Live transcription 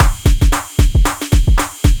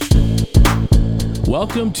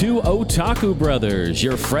Welcome to Otaku Brothers,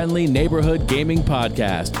 your friendly neighborhood gaming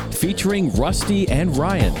podcast featuring Rusty and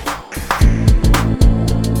Ryan.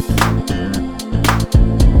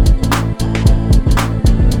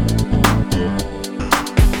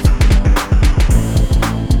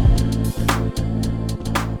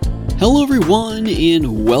 Hello everyone,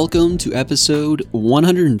 and welcome to episode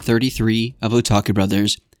 133 of Otaku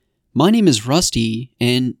Brothers. My name is Rusty,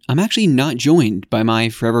 and I'm actually not joined by my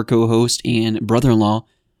forever co-host and brother-in-law,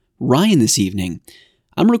 Ryan, this evening.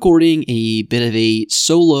 I'm recording a bit of a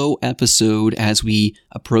solo episode as we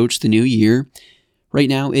approach the new year. Right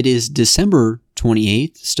now it is December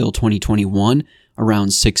 28th, still 2021,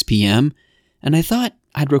 around 6 p.m., and I thought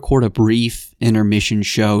I'd record a brief intermission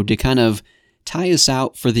show to kind of tie us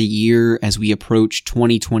out for the year as we approach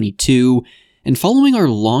 2022, and following our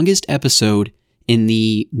longest episode in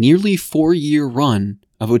the nearly 4-year run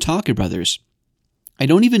of Otaku Brothers. I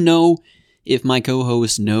don't even know if my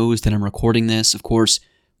co-host knows that I'm recording this. Of course,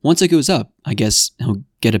 once it goes up, I guess he'll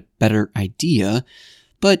get a better idea,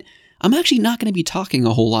 but I'm actually not going to be talking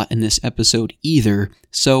a whole lot in this episode either,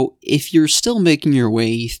 so if you're still making your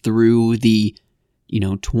way through the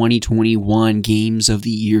 2021 Games of the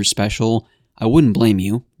Year special, I wouldn't blame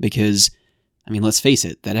you, because, let's face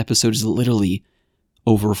it, that episode is literally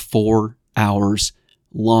over 4 hours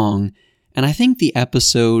long, and I think the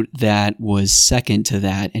episode that was second to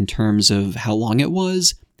that in terms of how long it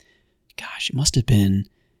was, it must have been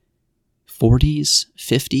 40s,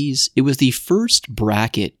 50s. It was the first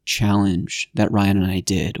bracket challenge that Ryan and I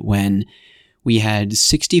did when we had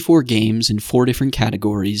 64 games in 4 different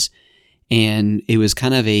categories, and it was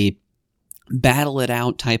kind of a battle it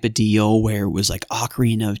out type of deal where it was like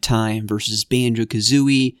Ocarina of Time versus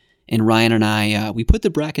Banjo-Kazooie, and Ryan and I, we put the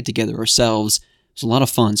bracket together ourselves. It was a lot of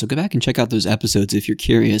fun, so go back and check out those episodes if you're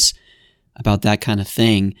curious about that kind of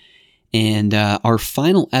thing. And our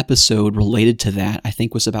final episode related to that, I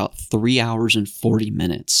think, was about 3 hours and 40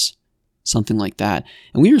 minutes, something like that.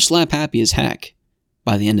 And we were slap happy as heck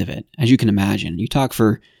by the end of it, as you can imagine. You talk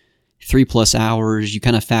for 3+ hours, you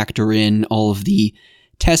kind of factor in all of the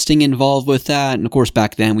testing involved with that, and of course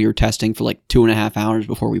back then we were testing for like 2.5 hours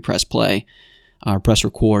before we press play or press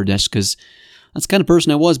record, just because that's the kind of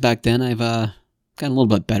person I was back then. I've gotten a little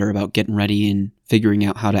bit better about getting ready and figuring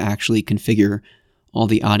out how to actually configure all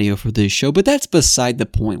the audio for this show, but that's beside the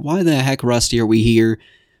point. Why the heck, Rusty, are we here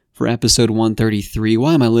for episode 133?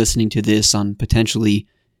 Why am I listening to this on potentially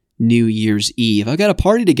New Year's Eve? I've got a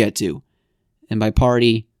party to get to, and by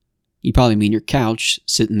party you probably mean your couch,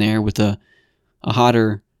 sitting there with a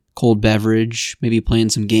hotter cold beverage, maybe playing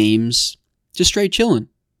some games, just straight chilling.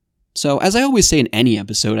 So as I always say in any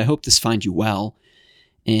episode, I hope this finds you well.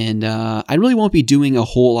 And I really won't be doing a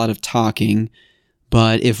whole lot of talking,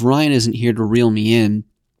 but if Ryan isn't here to reel me in,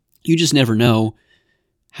 you just never know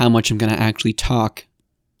how much I'm going to actually talk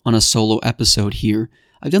on a solo episode here.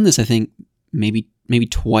 I've done this, I think, maybe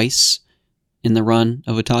twice in the run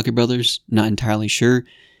of Otaku Brothers, not entirely sure.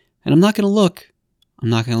 And I'm not going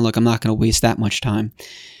to waste that much time.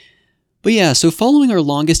 But yeah, so following our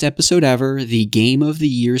longest episode ever, the Game of the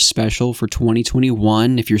Year special for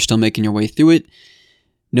 2021, if you're still making your way through it,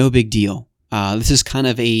 no big deal. This is kind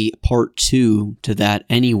of a part 2 to that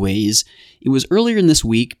anyways. It was earlier in this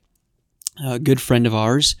week, a good friend of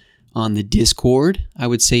ours on the Discord, I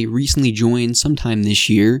would say recently joined sometime this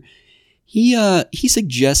year, he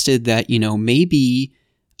suggested that, maybe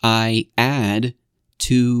I add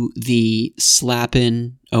to the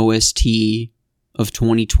Slappin' OST of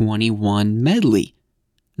 2021 medley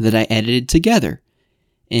that I edited together.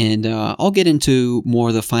 And I'll get into more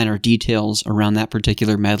of the finer details around that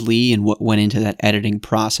particular medley and what went into that editing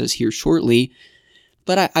process here shortly.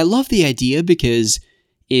 But I love the idea because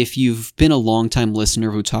if you've been a longtime listener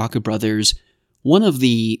of Otaku Brothers, one of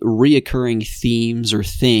the reoccurring themes or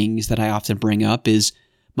things that I often bring up is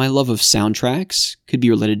my love of soundtracks. Could be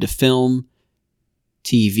related to film,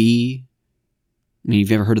 TV.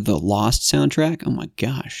 You've ever heard of the Lost soundtrack? Oh my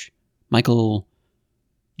gosh. Michael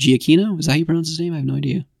Giacchino? Is that how you pronounce his name? I have no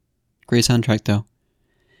idea. Great soundtrack, though.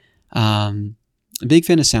 A big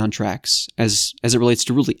fan of soundtracks as it relates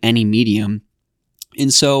to really any medium.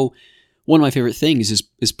 And so one of my favorite things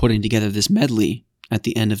is putting together this medley at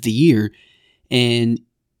the end of the year. And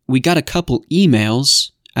we got a couple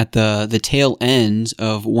emails at the tail end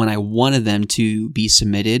of when I wanted them to be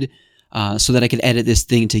submitted, so that I could edit this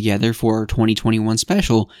thing together for our 2021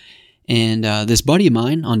 special. And this buddy of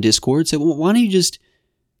mine on Discord said, well, why don't you just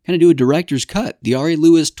kind of do a director's cut? The Ari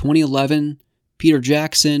Lewis 2011, Peter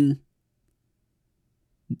Jackson,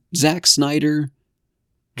 Zack Snyder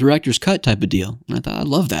director's cut type of deal. And I thought, I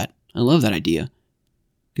love that. I love that idea.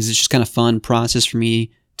 because it's just kind of fun process for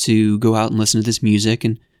me to go out and listen to this music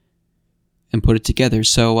and put it together.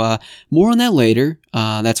 So more on that later.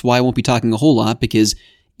 That's why I won't be talking a whole lot, because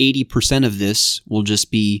 80% of this will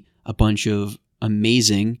just be a bunch of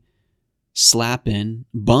amazing, slapping,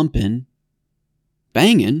 bumping,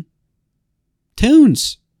 banging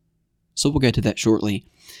tunes. So we'll get to that shortly.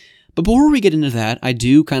 But before we get into that, I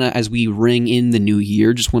do kind of, as we ring in the new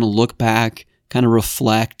year, just want to look back, kind of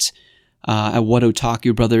reflect at what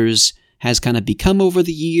Otaku Brothers has kind of become over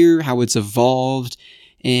the year, how it's evolved.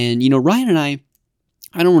 And, Ryan and I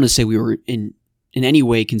don't want to say we were in any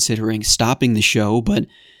way considering stopping the show, but,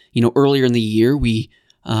 earlier in the year, we,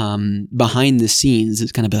 behind the scenes,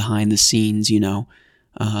 it's kind of behind the scenes, you're on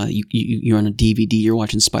a DVD, you're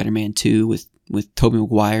watching Spider-Man 2 with Tobey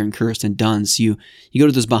Maguire and Kirsten Dunst. You go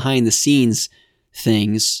to those behind the scenes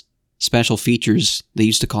things, special features, they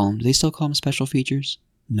used to call them. Do they still call them special features?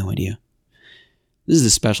 No idea. This is the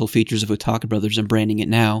special features of Otaku Brothers. I'm branding it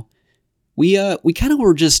now. We kind of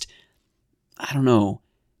were just, I don't know,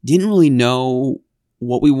 didn't really know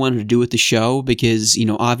what we wanted to do with the show because,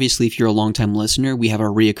 obviously if you're a longtime listener, we have our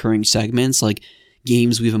reoccurring segments like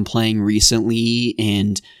games we've been playing recently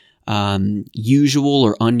and usual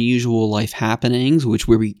or unusual life happenings, it's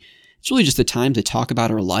really just a time to talk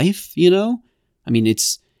about our life, I mean,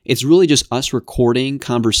 it's really just us recording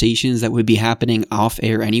conversations that would be happening off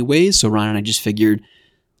air anyways. So Ryan and I just figured,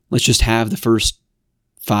 let's just have the first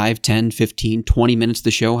 5, 10, 15, 20 minutes of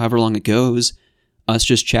the show, however long it goes, us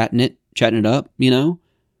just chatting it up,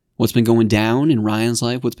 what's been going down in Ryan's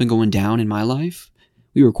life, what's been going down in my life.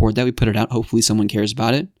 We record that, we put it out, hopefully someone cares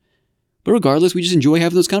about it. But regardless, we just enjoy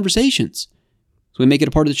having those conversations. So we make it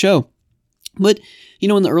a part of the show. But, in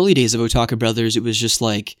the early days of Otaku Brothers, it was just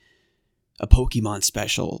like a Pokemon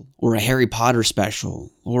special, or a Harry Potter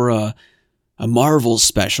special, or a Marvel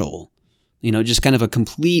special. Just kind of a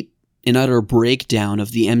complete and utter breakdown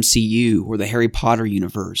of the MCU or the Harry Potter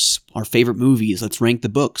universe. Our favorite movies, let's rank the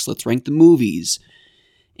books, let's rank the movies.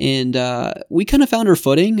 And we kind of found our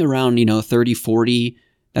footing around, 30, 40.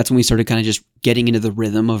 That's when we started kind of just getting into the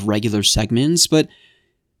rhythm of regular segments. But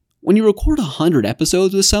when you record 100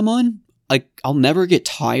 episodes with someone, I'll never get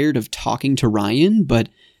tired of talking to Ryan, but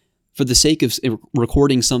for the sake of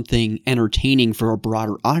recording something entertaining for a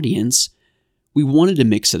broader audience, we wanted to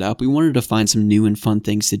mix it up. We wanted to find some new and fun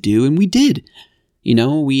things to do, and we did.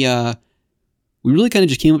 We really kind of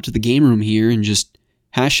just came up to the game room here and just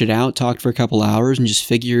hashed it out, talked for a couple hours, and just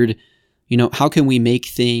figured, how can we make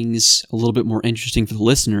things a little bit more interesting for the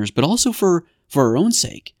listeners, but also for our own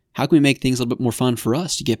sake? How can we make things a little bit more fun for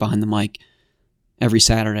us to get behind the mic every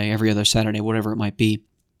Saturday, every other Saturday, whatever it might be?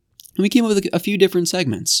 And we came up with a few different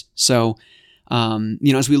segments. So,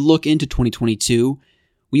 as we look into 2022,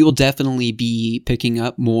 we will definitely be picking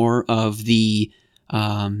up more of the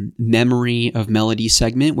memory of melody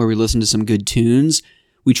segment where we listen to some good tunes.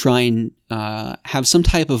 We try and have some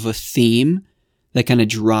type of a theme that kind of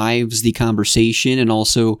drives the conversation and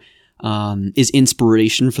also is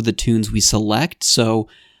inspiration for the tunes we select. So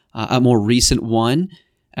a more recent one,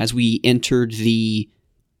 as we entered the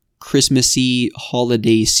Christmassy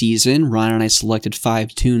holiday season, Ryan and I selected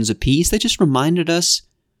 5 tunes apiece that just reminded us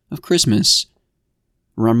of Christmas,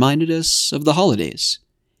 reminded us of the holidays.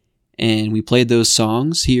 And we played those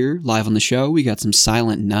songs here live on the show. We got some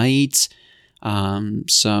Silent Night,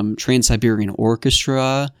 some Trans-Siberian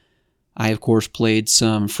Orchestra. I, of course, played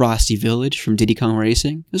some Frosty Village from Diddy Kong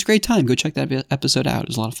Racing. It was a great time. Go check that episode out. It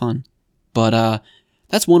was a lot of fun. But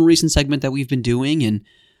that's one recent segment that we've been doing. And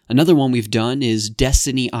another one we've done is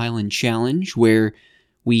Destiny Island Challenge, where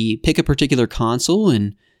we pick a particular console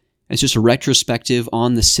and it's just a retrospective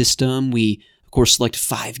on the system. We, of course, select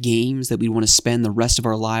 5 games that we want to spend the rest of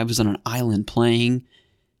our lives on an island playing.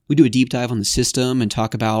 We do a deep dive on the system and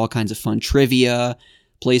talk about all kinds of fun trivia,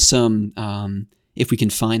 play some, if we can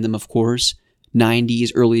find them, of course,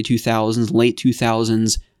 90s, early 2000s, late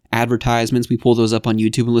 2000s advertisements. We pull those up on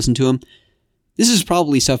YouTube and listen to them. This is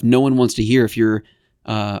probably stuff no one wants to hear if you're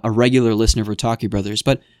a regular listener of Otaku Brothers.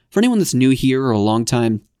 But for anyone that's new here or a long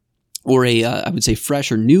time or I would say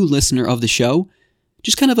fresh or new listener of the show,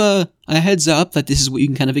 just kind of a heads up that this is what you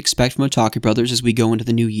can kind of expect from Otaku Brothers as we go into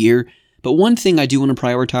the new year. But one thing I do want to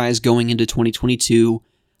prioritize going into 2022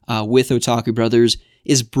 with Otaku Brothers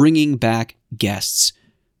is bringing back guests.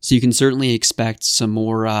 So you can certainly expect some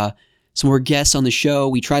more guests on the show.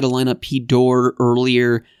 We tried to line up Pete Dorr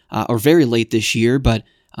earlier or very late this year, but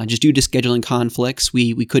just due to scheduling conflicts,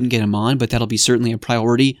 we couldn't get him on, but that'll be certainly a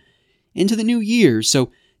priority into the new year.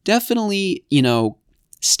 So definitely,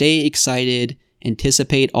 stay excited,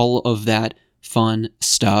 anticipate all of that fun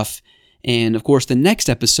stuff. And of course, the next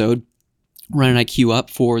episode Ryan and I queue up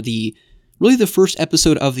for the first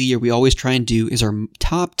episode of the year. We always try and do is our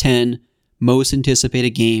top 10 most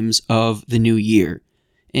anticipated games of the new year.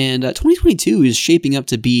 And 2022 is shaping up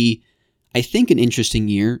to be, I think, an interesting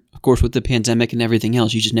year. Of course, with the pandemic and everything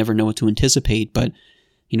else, you just never know what to anticipate. But,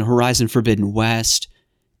 Horizon Forbidden West,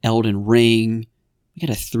 Elden Ring, we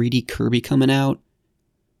got a 3D Kirby coming out.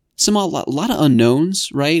 A lot of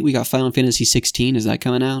unknowns, right? We got Final Fantasy 16. Is that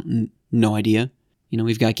coming out? No idea.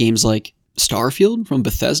 We've got games like Starfield from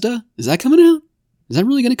Bethesda. Is that coming out? Is that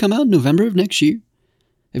really going to come out in November of next year?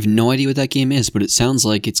 I have no idea what that game is, but it sounds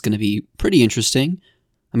like it's going to be pretty interesting.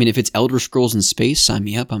 I mean, if it's Elder Scrolls in space, sign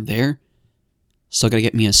me up. I'm there. Still got to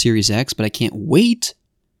get me a Series X, but I can't wait.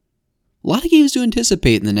 A lot of games to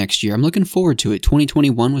anticipate in the next year. I'm looking forward to it.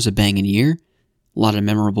 2021 was a banging year. A lot of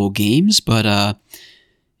memorable games, but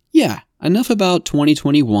yeah, enough about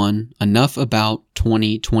 2021. Enough about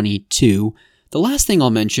 2022. The last thing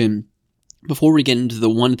I'll mention before we get into the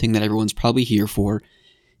one thing that everyone's probably here for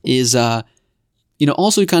is,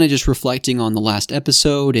 also kind of just reflecting on the last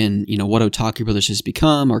episode and, what Otaku Brothers has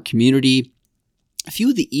become, our community. A few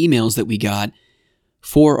of the emails that we got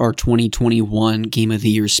for our 2021 Game of the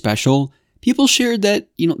Year special, people shared that,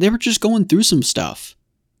 they were just going through some stuff.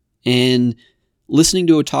 And listening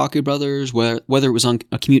to Otaku Brothers, whether it was on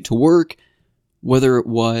a commute to work, whether it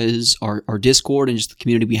was our Discord and just the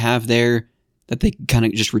community we have there, that they kind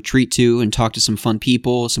of just retreat to and talk to some fun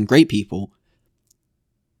people, some great people.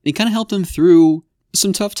 It kind of helped them through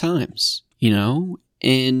some tough times,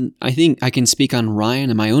 And I think I can speak on Ryan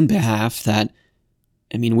and my own behalf that,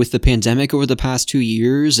 with the pandemic over the past 2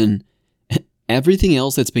 years and everything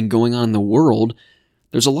else that's been going on in the world,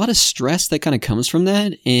 there's a lot of stress that kind of comes from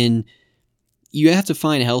that. And you have to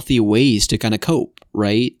find healthy ways to kind of cope,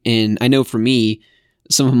 right? And I know for me,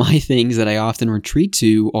 some of my things that I often retreat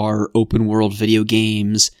to are open world video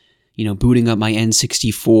games, booting up my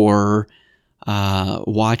N64,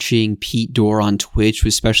 watching Pete Dorr on Twitch,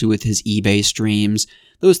 especially with his eBay streams.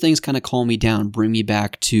 Those things kind of calm me down, bring me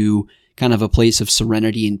back to kind of a place of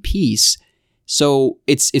serenity and peace. So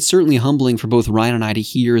it's certainly humbling for both Ryan and I to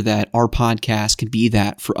hear that our podcast can be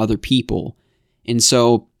that for other people. And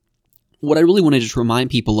so what I really want to just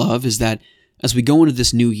remind people of is that as we go into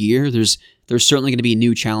this new year, there's certainly going to be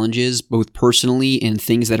new challenges, both personally and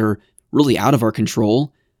things that are really out of our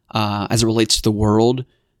control as it relates to the world,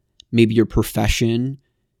 maybe your profession,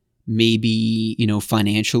 maybe,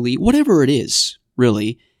 financially, whatever it is,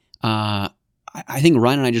 really. I think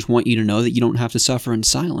Ryan and I just want you to know that you don't have to suffer in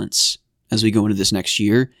silence as we go into this next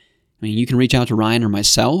year. You can reach out to Ryan or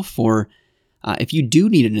myself, or if you do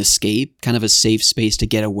need an escape, kind of a safe space to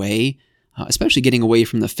get away, especially getting away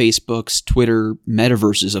from the Facebooks, Twitter,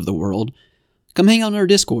 metaverses of the world, come hang out on our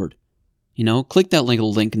Discord. Click that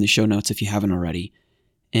little link in the show notes if you haven't already.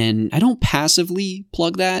 And I don't passively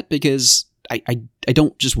plug that because I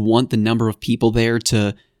don't just want the number of people there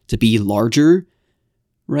to be larger,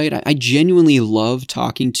 right? I genuinely love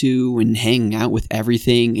talking to and hanging out with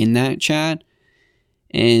everything in that chat.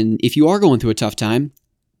 And if you are going through a tough time,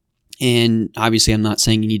 and obviously I'm not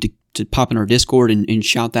saying you need to pop in our Discord and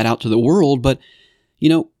shout that out to the world, but,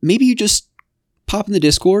 maybe you just pop in the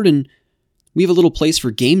Discord and we have a little place for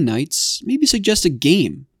game nights. Maybe suggest a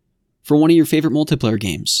game for one of your favorite multiplayer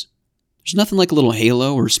games. There's nothing like a little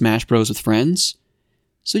Halo or Smash Bros with friends.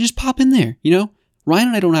 So just pop in there, Ryan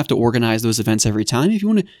and I don't have to organize those events every time. If you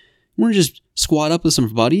want to just squat up with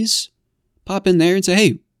some buddies, pop in there and say,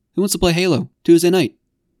 hey, who wants to play Halo Tuesday night,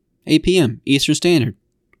 8 p.m. Eastern Standard?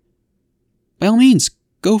 By all means,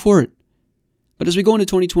 go for it. But as we go into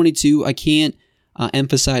 2022, I can't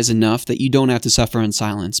emphasize enough that you don't have to suffer in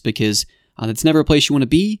silence, because that's never a place you want to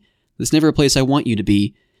be. That's never a place I want you to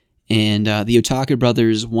be. And the Otaku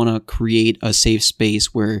Brothers want to create a safe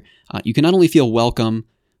space where you can not only feel welcome,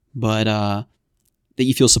 but that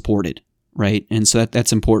you feel supported, right? And so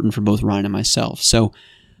that's important for both Ryan and myself. So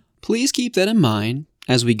please keep that in mind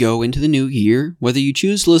as we go into the new year. Whether you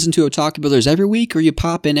choose to listen to Otaku Brothers every week or you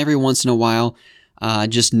pop in every once in a while,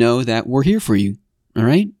 just know that we're here for you, all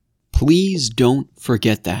right? Please don't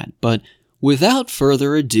forget that. But without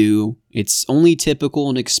further ado, it's only typical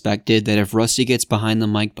and expected that if Rusty gets behind the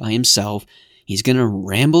mic by himself, he's going to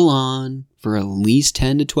ramble on for at least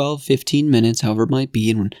 10 to 12, 15 minutes, however it might be,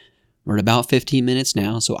 and we're at about 15 minutes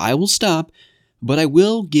now, so I will stop, but I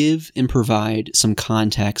will give and provide some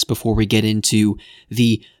context before we get into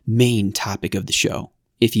the main topic of the show,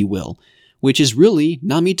 if you will, which is really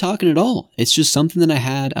not me talking at all. It's just something that I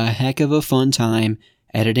had a heck of a fun time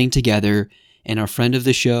editing together. And our friend of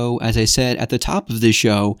the show, as I said at the top of the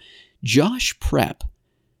show, Josh Prep,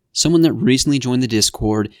 someone that recently joined the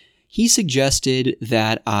Discord, he suggested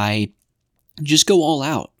that I just go all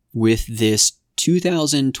out with this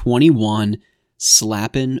 2021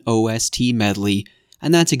 Slappin' OST medley,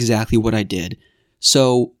 and that's exactly what I did.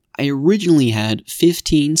 So I originally had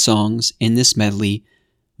 15 songs in this medley,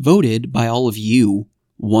 voted by all of you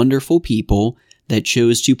wonderful people that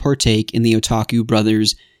chose to partake in the Otaku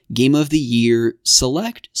Brothers Game of the Year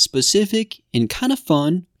select, specific, and kind of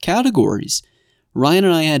fun categories. Ryan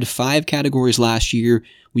and I had 5 categories last year.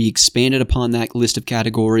 We expanded upon that list of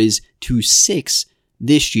categories to 6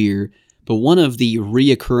 this year, but one of the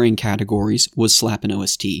reoccurring categories was Slappin'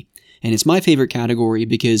 OST. And it's my favorite category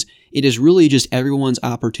because it is really just everyone's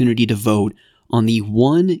opportunity to vote on the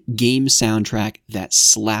one game soundtrack that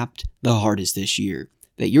slapped the hardest this year.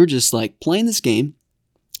 That you're just like playing this game,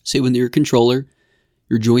 say with your controller,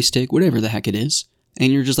 your joystick, whatever the heck it is,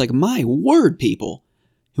 and you're just like, my word, people,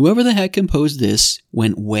 whoever the heck composed this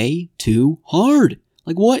went way too hard.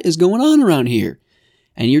 Like, what is going on around here?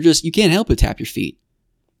 And you can't help but tap your feet.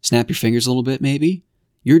 Snap your fingers a little bit, maybe.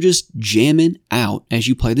 You're just jamming out as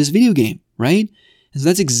you play this video game, right? And so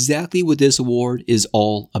that's exactly what this award is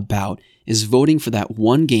all about, is voting for that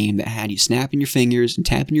one game that had you snapping your fingers and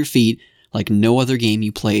tapping your feet like no other game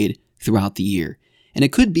you played throughout the year. And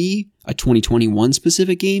it could be a 2021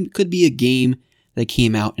 specific game. It could be a game that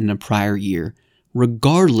came out in a prior year.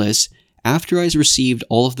 Regardless, after I received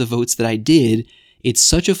all of the votes that I did, it's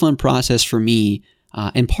such a fun process for me.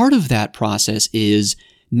 And part of that process is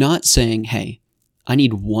not saying, hey, I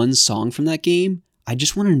need one song from that game. I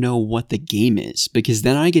just want to know what the game is, because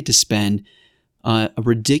then I get to spend a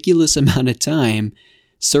ridiculous amount of time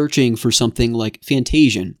searching for something like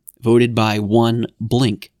Fantasian, voted by one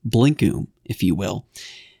Blinkoom, if you will.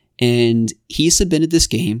 And he submitted this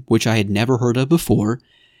game, which I had never heard of before,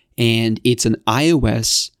 and it's an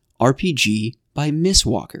iOS RPG by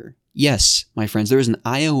Mistwalker. Yes, my friends, there is an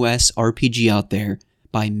iOS RPG out there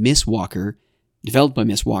by Mistwalker, developed by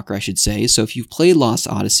Mistwalker, I should say. So if you've played Lost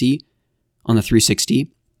Odyssey on the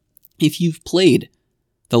 360, if you've played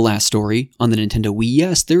The Last Story on the Nintendo Wii,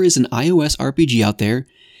 yes, there is an iOS RPG out there,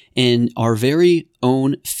 and our very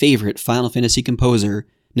own favorite Final Fantasy composer,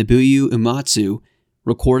 Nobuo Uematsu,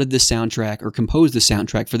 recorded the soundtrack, or composed the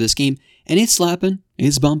soundtrack for this game, and it's slapping,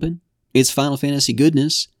 it's bumping, it's Final Fantasy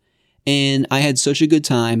goodness. And I had such a good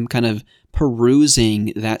time kind of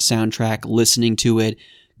perusing that soundtrack, listening to it,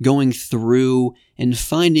 going through and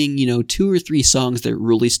finding, 2 or 3 songs that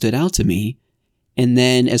really stood out to me. And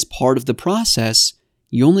then as part of the process,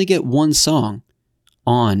 you only get one song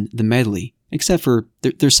on the medley, except for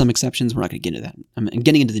there's some exceptions. We're not going to get into that. I'm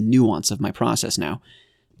getting into the nuance of my process now.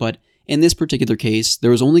 But in this particular case, there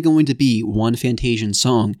was only going to be one Fantasian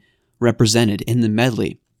song represented in the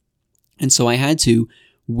medley. And so I had to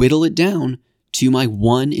whittle it down to my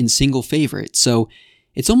one and single favorite. So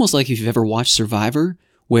it's almost like if you've ever watched Survivor,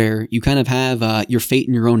 where you kind of have your fate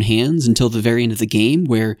in your own hands until the very end of the game,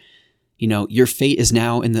 where, your fate is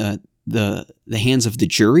now in the hands of the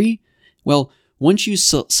jury. Well, once you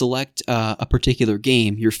select a particular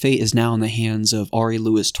game, your fate is now in the hands of Ari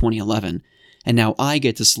Lewis 2011. And now I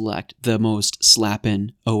get to select the most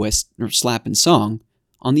slappin' song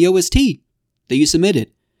on the OST that you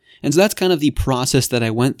submitted. And so that's kind of the process that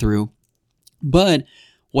I went through. But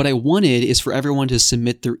what I wanted is for everyone to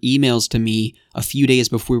submit their emails to me a few days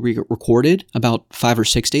before we recorded, about 5 or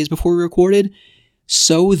 6 days before we recorded,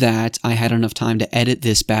 so that I had enough time to edit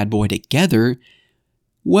this bad boy together.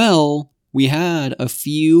 Well, we had a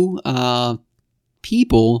few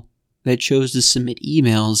people that chose to submit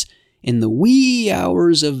emails in the wee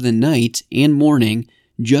hours of the night and morning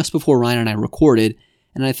just before Ryan and I recorded,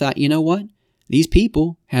 and I thought, you know what? These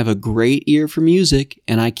people have a great ear for music,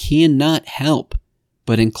 and I cannot help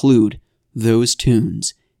but include those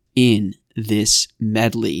tunes in this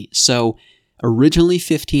medley. So, originally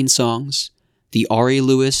 15 songs, the Ari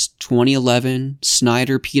Lewis 2011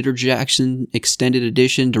 Snyder Peter Jackson Extended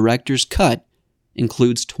Edition Director's Cut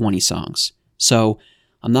includes 20 songs. So,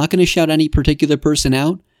 I'm not going to shout any particular person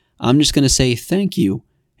out. I'm just going to say thank you,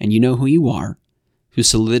 and you know who you are, who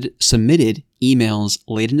submitted emails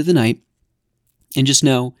late into the night, and just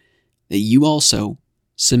know that you also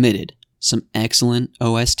submitted some excellent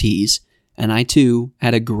OSTs, and I too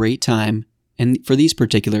had a great time and for these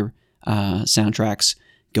particular soundtracks,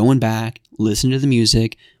 going back, listening to the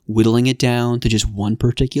music, whittling it down to just one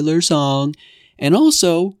particular song, and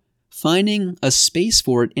also finding a space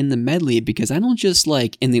for it in the medley, because I don't just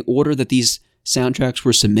like in the order that these soundtracks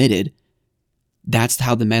were submitted, that's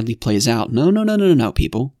how the medley plays out. No,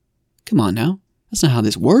 people. Come on now. That's not how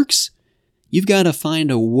this works. You've got to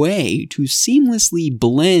find a way to seamlessly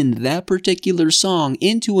blend that particular song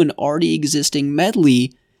into an already existing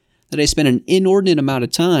medley that I spent an inordinate amount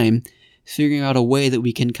of time figuring out a way that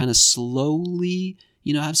we can kind of slowly,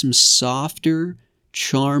 have some softer,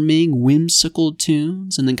 charming, whimsical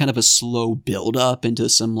tunes, and then kind of a slow build up into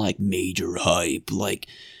some like major hype, like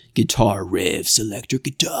guitar riffs, electric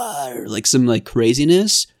guitar, like some like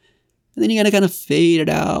craziness. And then you gotta kind of fade it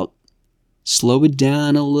out, slow it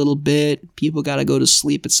down a little bit. People gotta go to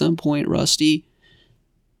sleep at some point, Rusty.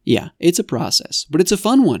 Yeah, it's a process, but it's a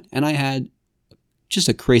fun one. And I had just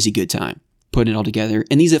a crazy good time putting it all together.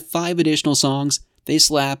 And these are 5 additional songs. They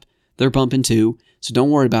slap. They're bumping too. So don't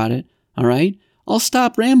worry about it. All right. I'll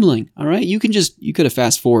stop rambling. All right. You could have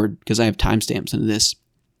fast forward because I have timestamps into this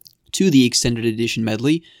to the extended edition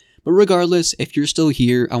medley. But regardless, if you're still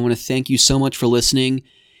here, I want to thank you so much for listening.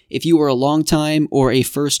 If you are a long time or a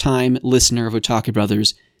first time listener of Otaku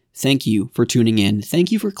Brothers, thank you for tuning in.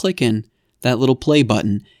 Thank you for clicking that little play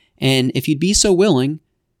button. And if you'd be so willing,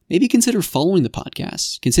 maybe consider following the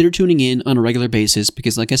podcast. Consider tuning in on a regular basis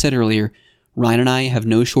because, like I said earlier, Ryan and I have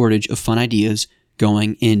no shortage of fun ideas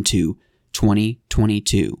going into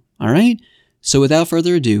 2022. All right? So without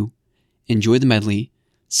further ado, enjoy the medley.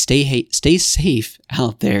 Stay safe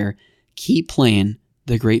out there. Keep playing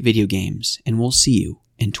the great video games, and we'll see you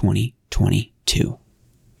in 2022.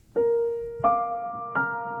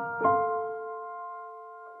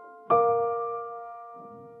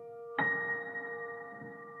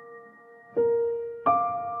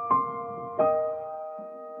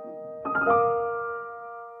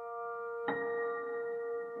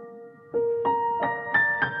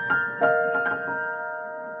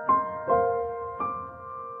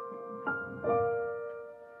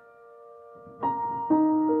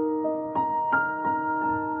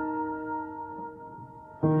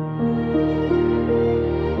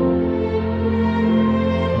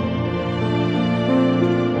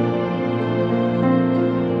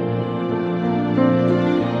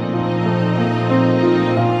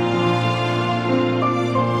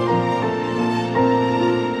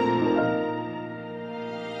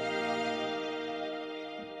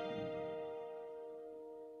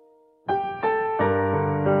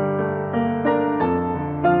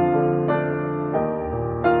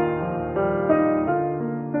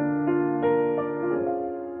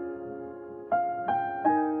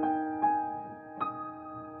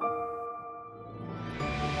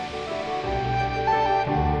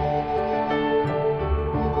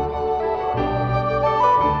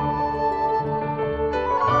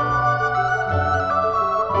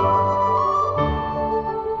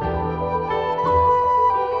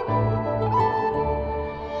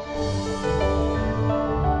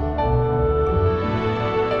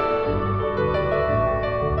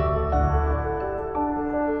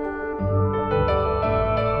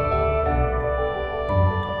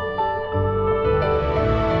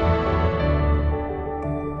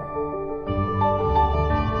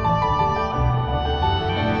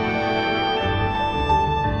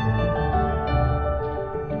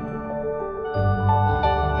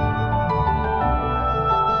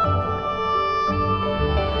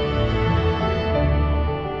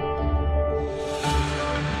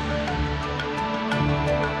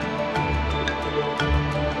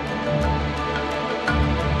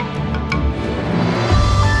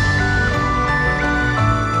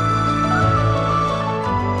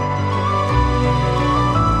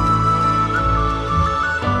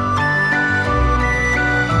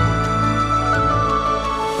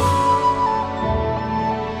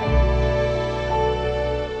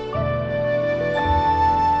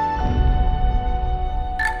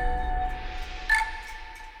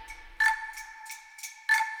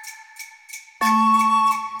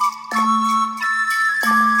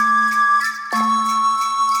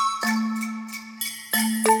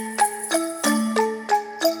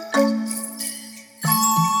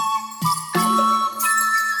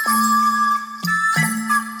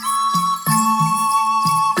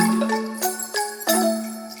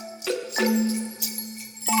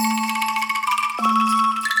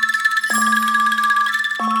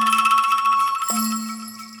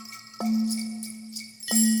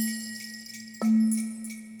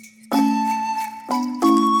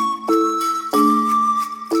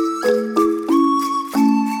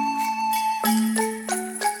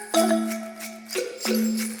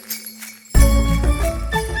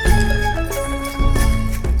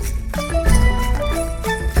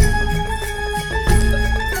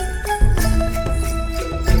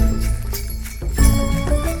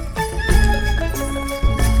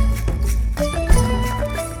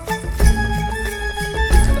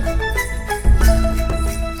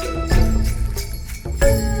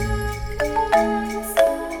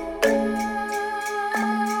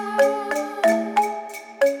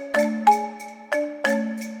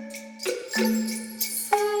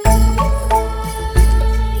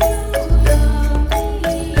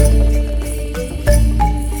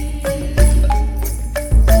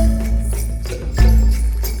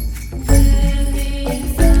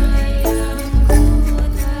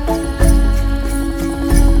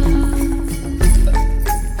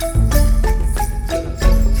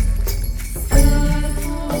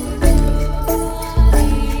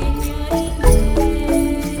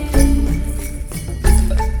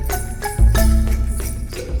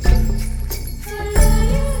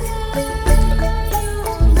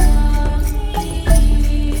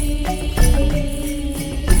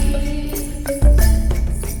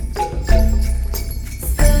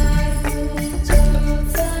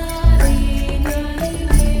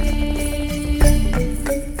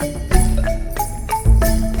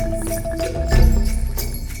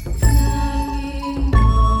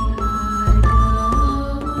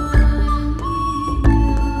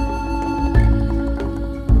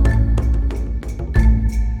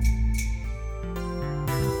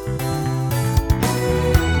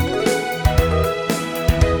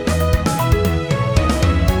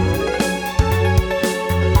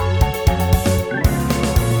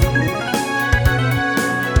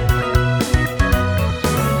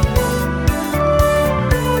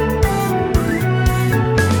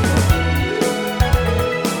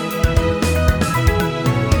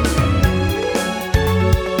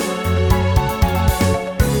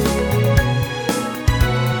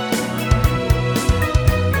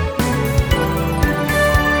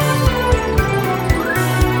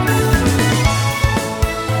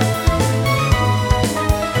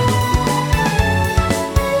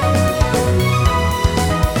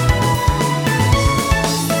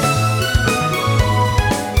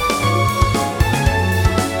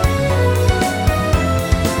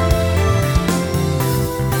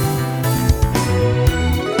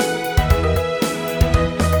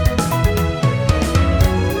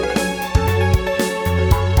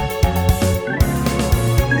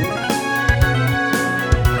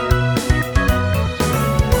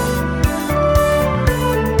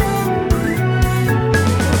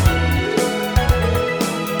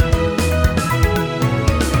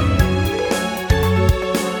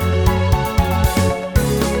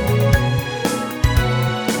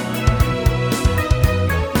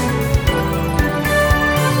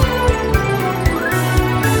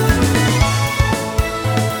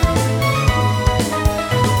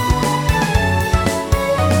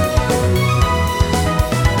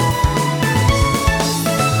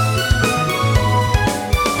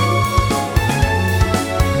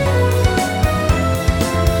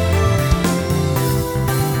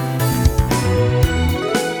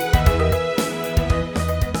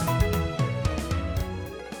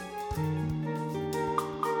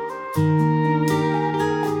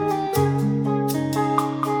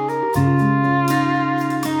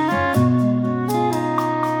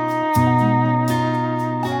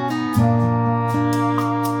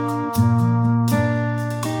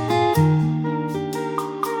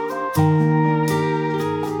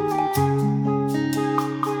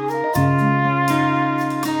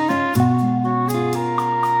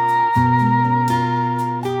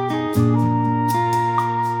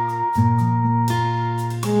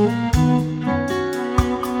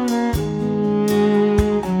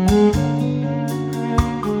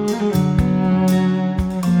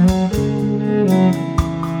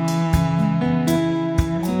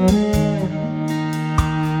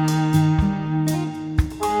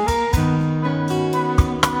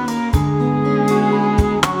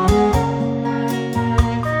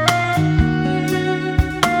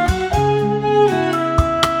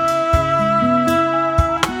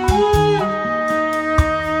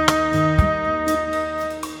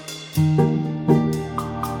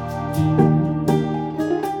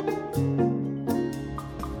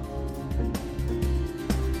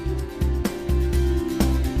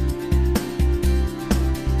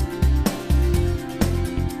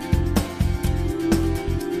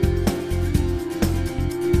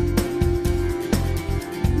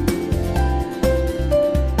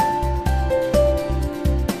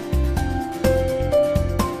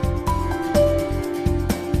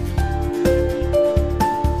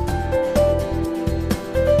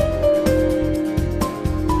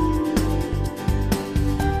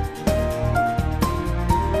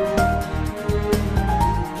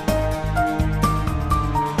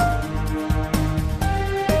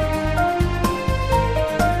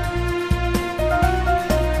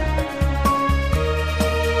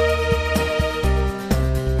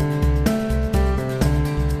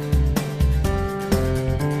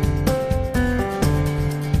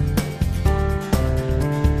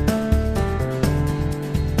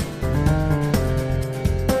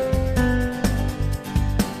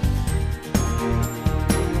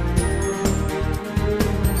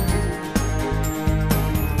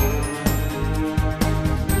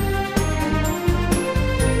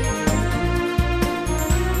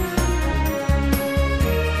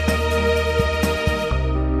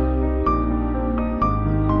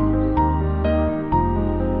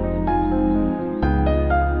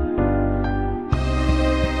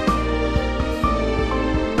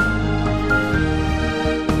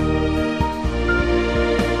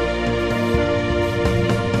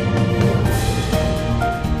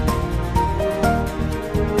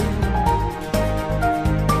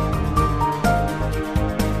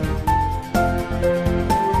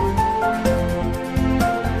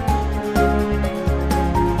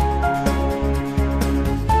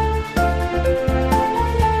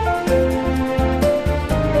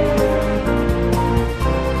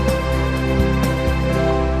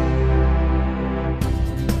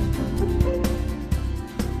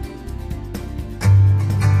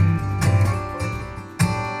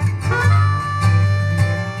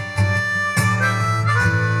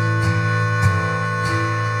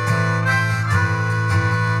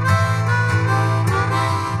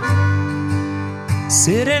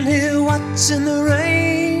 Sitting here watching the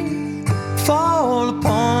rain fall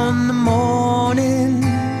upon the morning.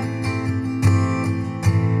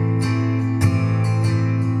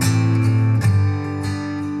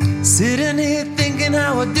 Sitting here thinking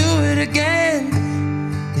how I'd do it again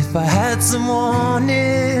if I had some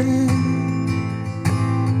warning.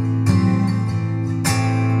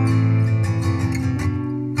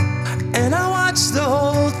 And I watched the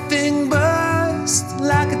whole thing burst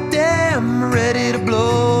like a dam ready to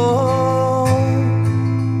blow.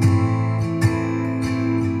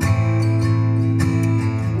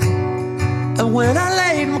 And when I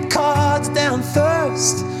laid my cards down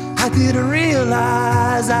first, I didn't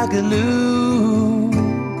realize I could lose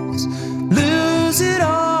it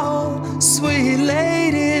all. Sweet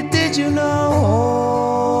lady, did you know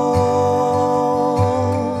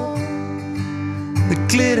that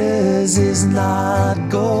glitters is not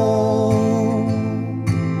gold?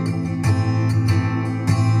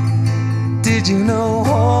 Did you know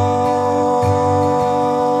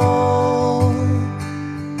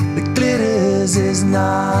that glitters is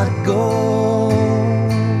not gold?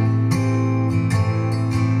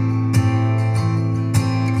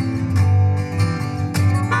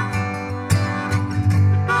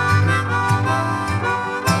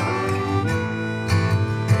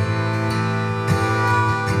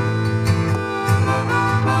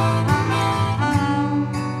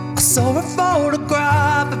 Saw a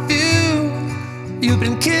photograph of you. You've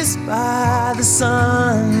been kissed by the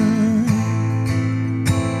sun.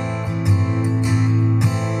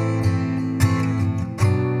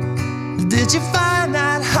 Did you find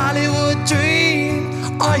that Hollywood dream?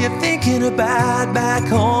 Are you thinking about back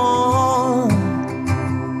home?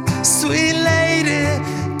 Sweet lady,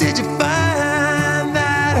 did you find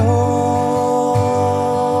that home?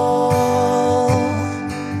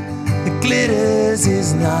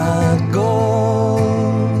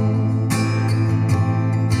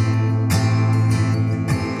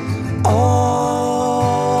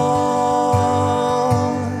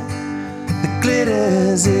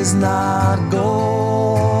 glitters is not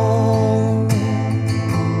gold.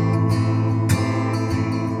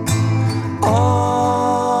 All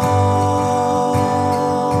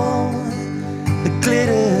that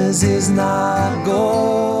glitters is not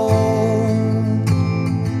gold.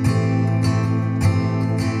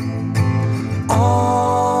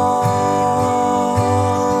 All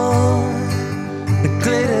that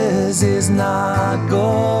glitters is not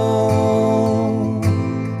gold.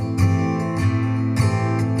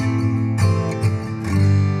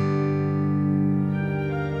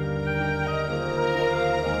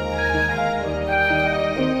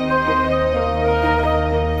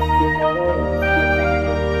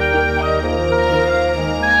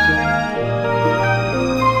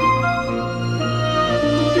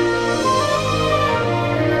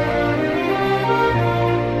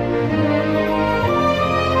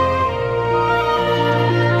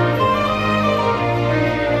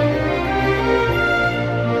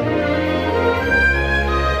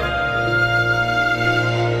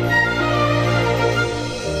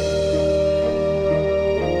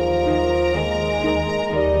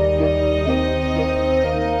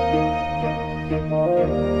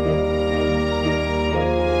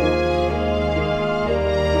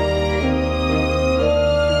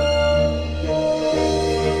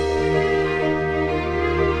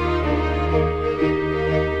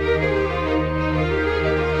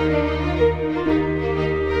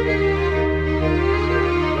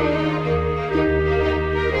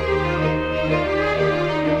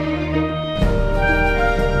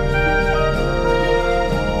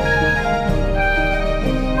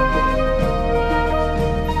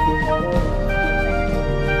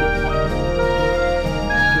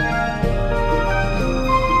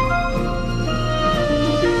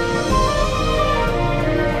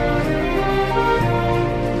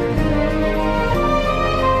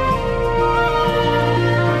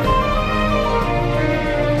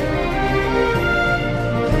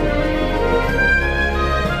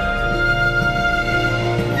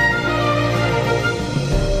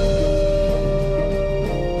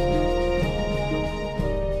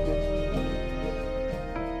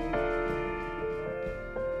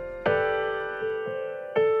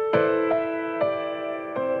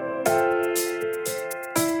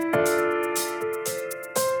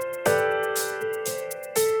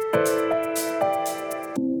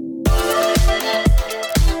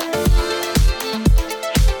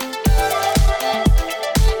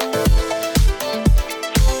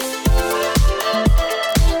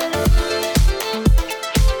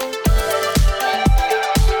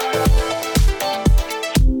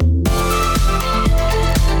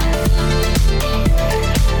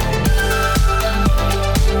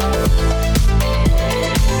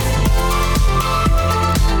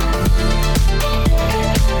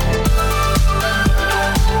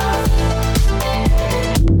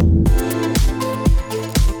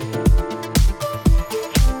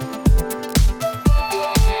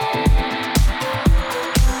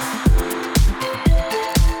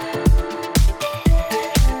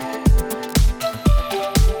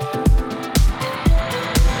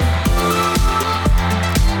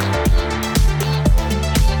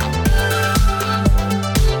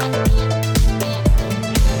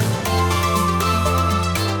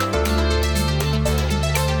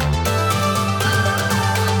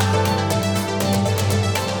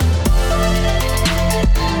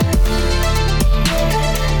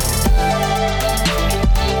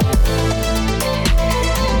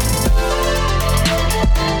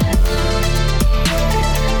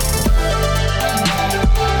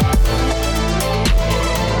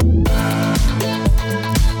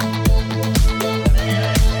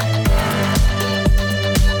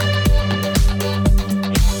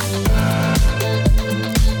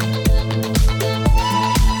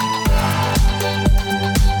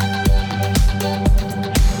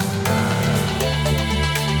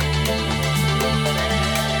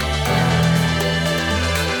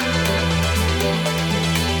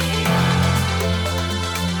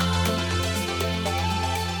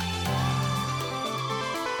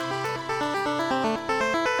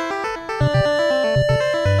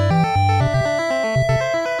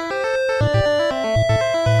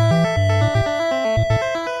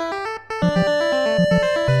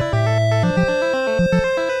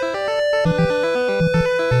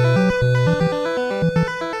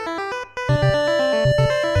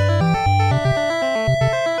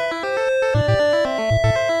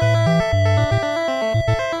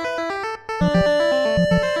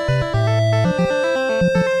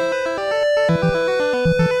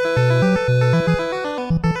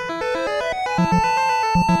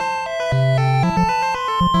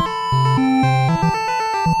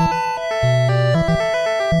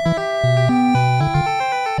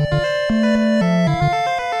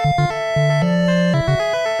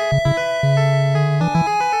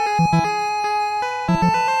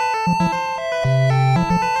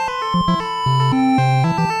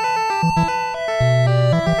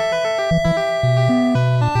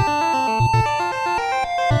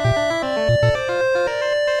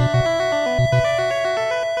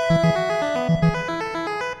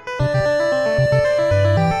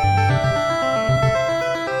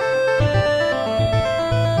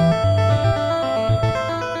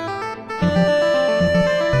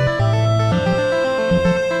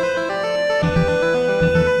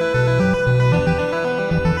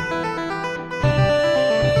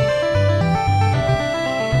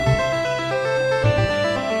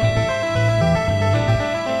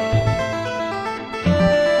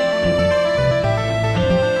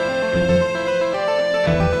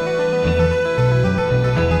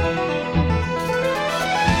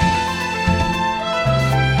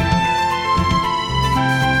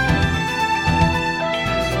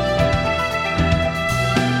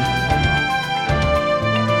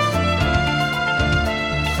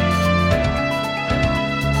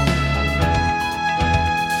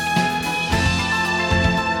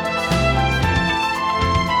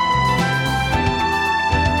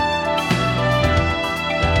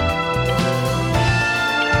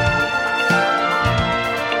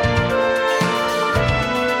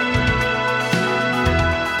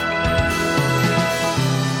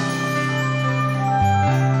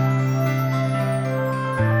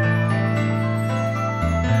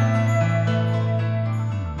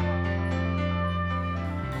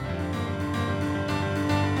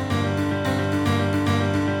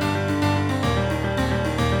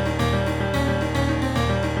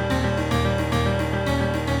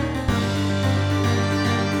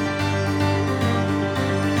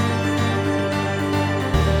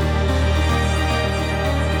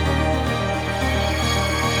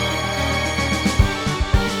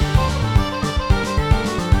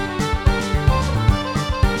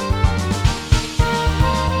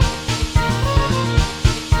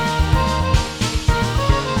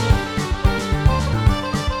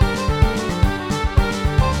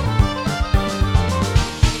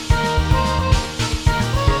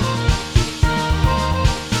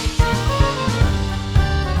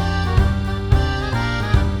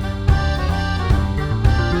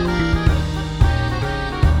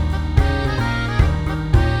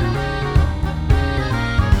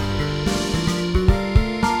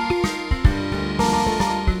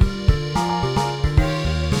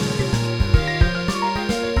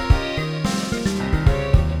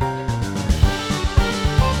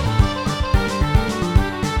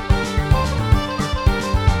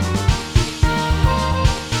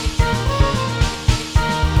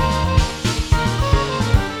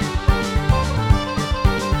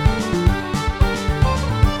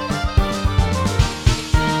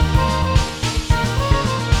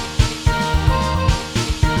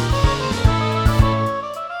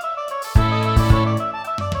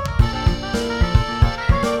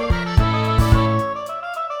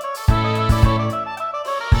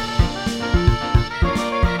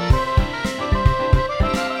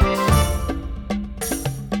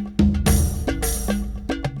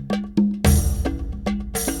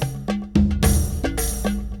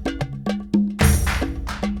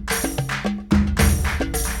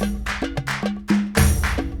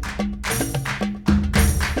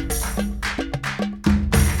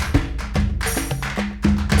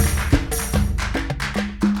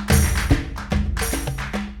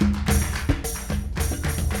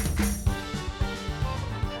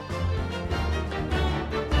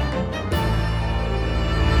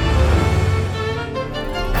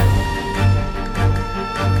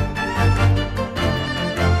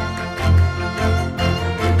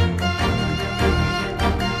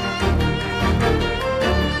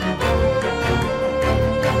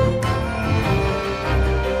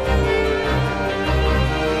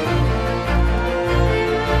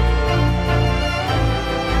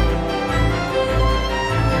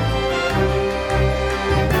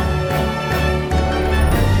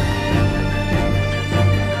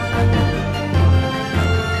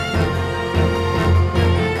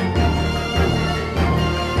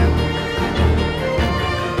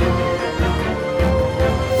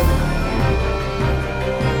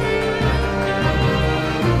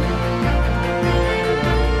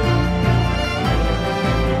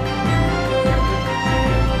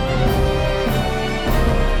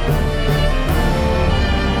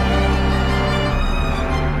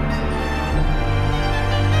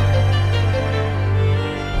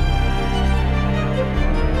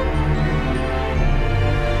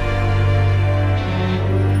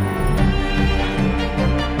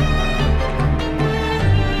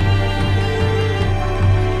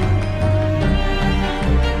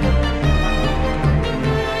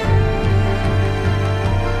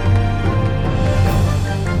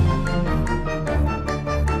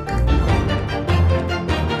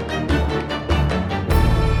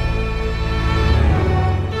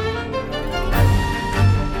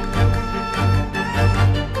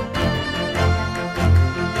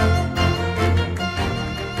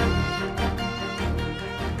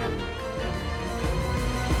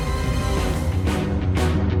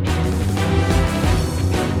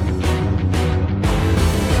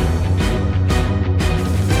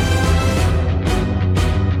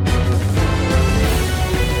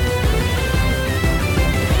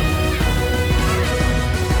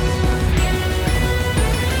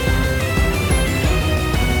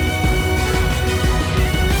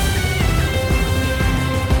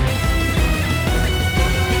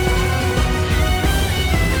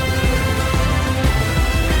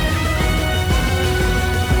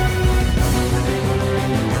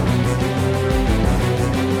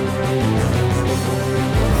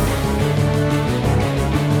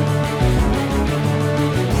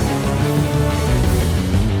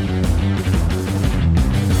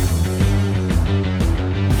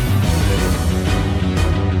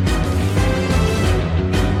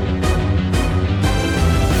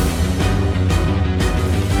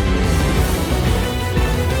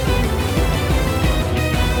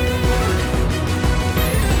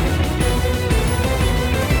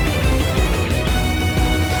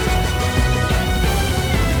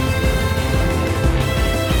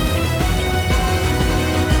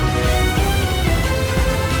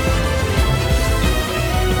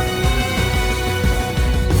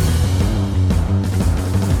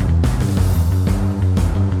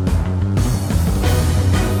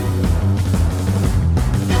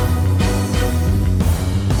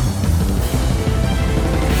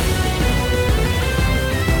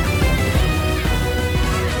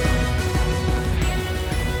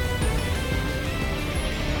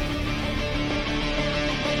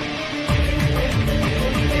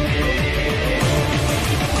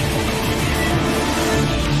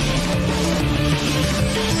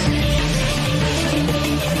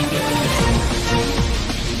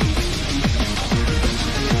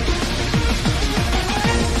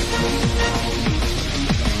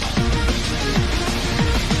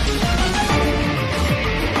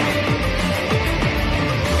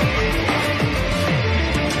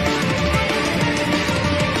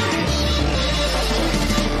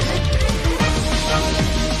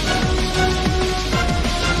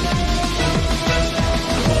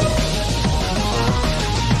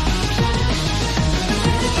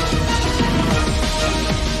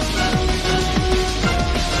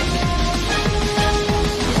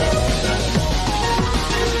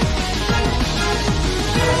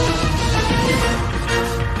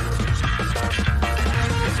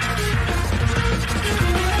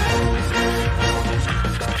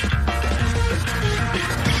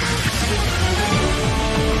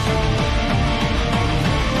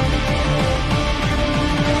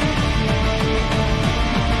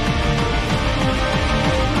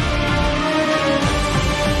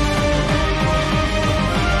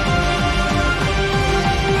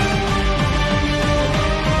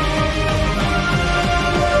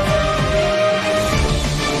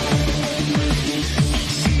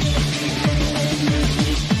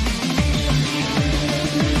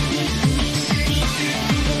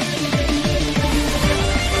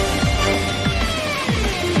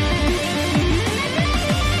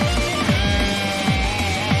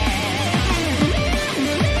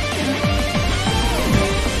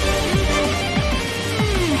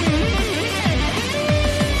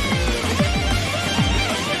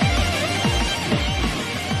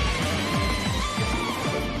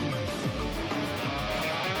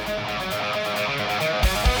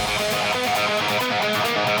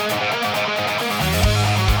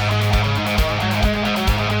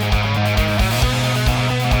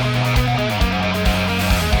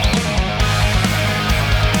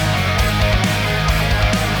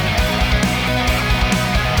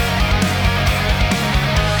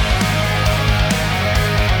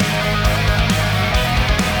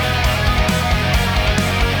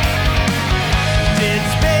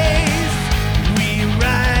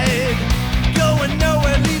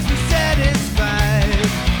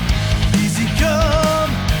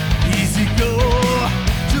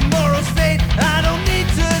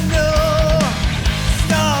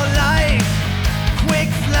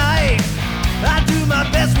 my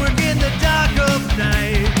best work in the dark of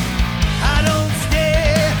night. I don't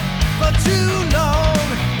stay for too long.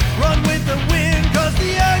 Run with the wind, cause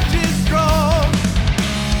the urge is strong.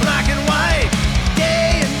 Black and white,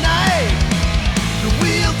 day and night. The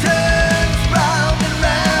wheel turns round and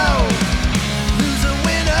round. Loser,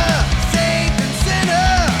 winner, saint and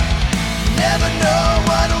sinner. Never know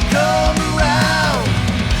what'll come around.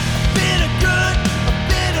 A bit of good, a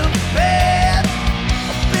bit of bad.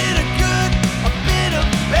 A bit of good, a bit of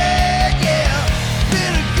bad, yeah. A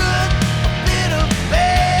bit of good, a bit of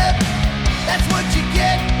bad. That's what you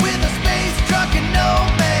get with a space truck and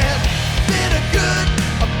nomad. A bit of good,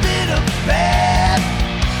 a bit of bad.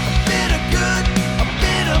 A bit of good, a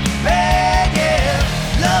bit of bad, yeah.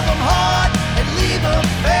 Love 'em hard and leave 'em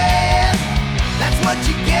fast. That's what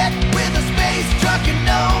you get with a space truck and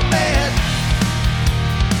nomad.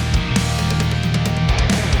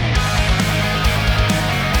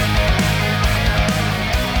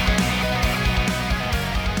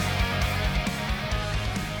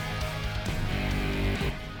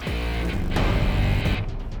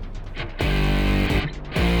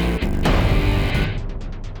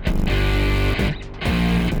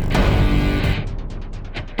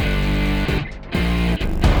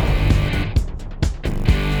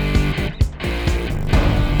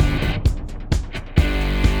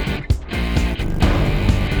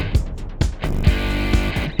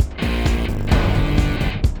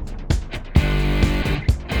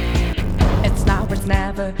 It's now or it's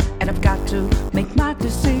never, and I've got to make my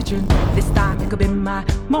decision. This time it could be my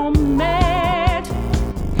moment.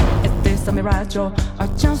 Is this a mirage or a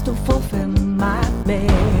chance to fulfill my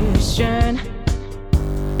mission?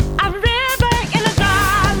 A river in a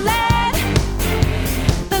dry land,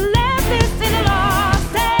 the left is in a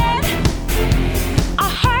lost end. A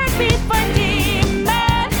heartbeat for a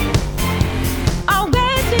demon, a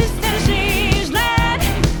oasis in a strange land.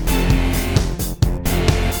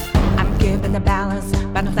 I'm giving the balance,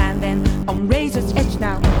 but I'm standing on razor's edge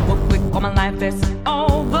now. Real quick, all my life is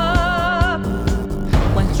over.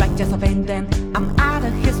 One strike just of pain, then I'm out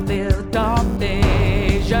of his field of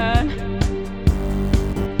vision.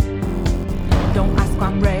 Don't ask why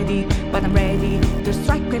I'm ready, but I'm ready to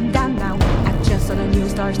strike him down now. I just saw the new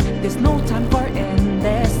stars, there's no time for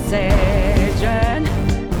indecision.